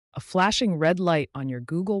A flashing red light on your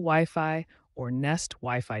Google Wi-Fi or Nest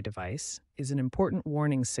Wi-Fi device is an important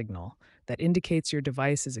warning signal that indicates your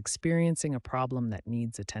device is experiencing a problem that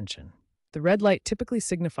needs attention. The red light typically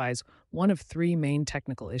signifies one of three main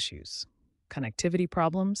technical issues: connectivity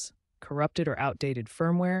problems, corrupted or outdated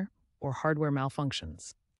firmware, or hardware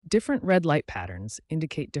malfunctions. Different red light patterns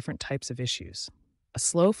indicate different types of issues. A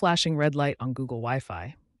slow flashing red light on Google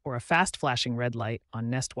Wi-Fi or a fast flashing red light on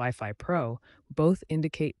Nest Wi-Fi Pro both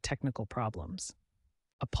indicate technical problems.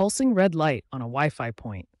 A pulsing red light on a Wi-Fi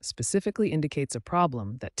point specifically indicates a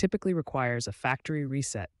problem that typically requires a factory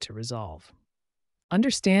reset to resolve.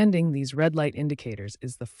 Understanding these red light indicators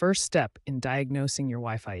is the first step in diagnosing your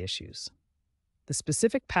Wi-Fi issues. The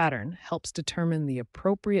specific pattern helps determine the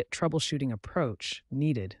appropriate troubleshooting approach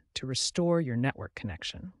needed to restore your network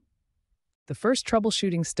connection. The first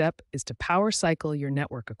troubleshooting step is to power cycle your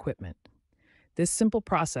network equipment. This simple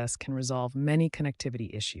process can resolve many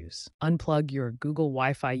connectivity issues. Unplug your Google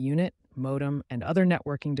Wi-Fi unit, modem, and other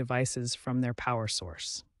networking devices from their power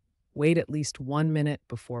source. Wait at least 1 minute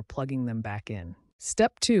before plugging them back in.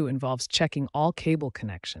 Step 2 involves checking all cable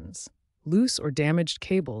connections. Loose or damaged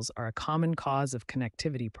cables are a common cause of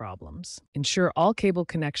connectivity problems. Ensure all cable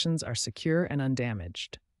connections are secure and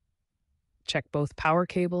undamaged. Check both power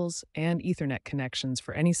cables and Ethernet connections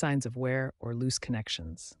for any signs of wear or loose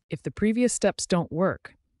connections. If the previous steps don't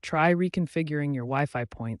work, try reconfiguring your Wi-Fi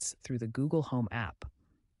points through the Google Home app.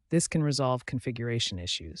 This can resolve configuration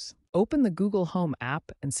issues. Open the Google Home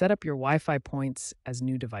app and set up your Wi-Fi points as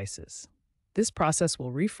new devices. This process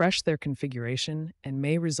will refresh their configuration and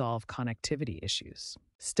may resolve connectivity issues.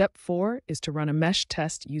 Step 4 is to run a mesh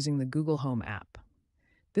test using the Google Home app.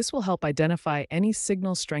 This will help identify any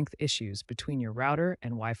signal strength issues between your router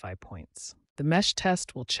and Wi-Fi points. The mesh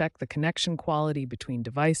test will check the connection quality between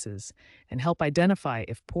devices and help identify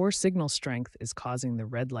if poor signal strength is causing the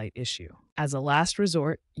red light issue. As a last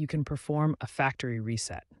resort, you can perform a factory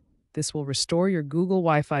reset. This will restore your Google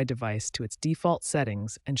Wi-Fi device to its default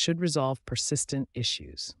settings and should resolve persistent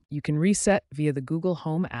issues. You can reset via the Google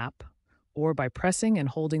Home app or by pressing and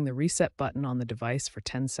holding the reset button on the device for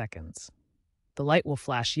 10 seconds. The light will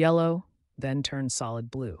flash yellow, then turn solid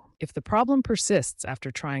blue. If the problem persists after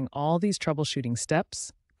trying all these troubleshooting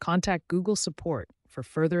steps, contact Google support for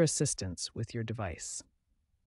further assistance with your device.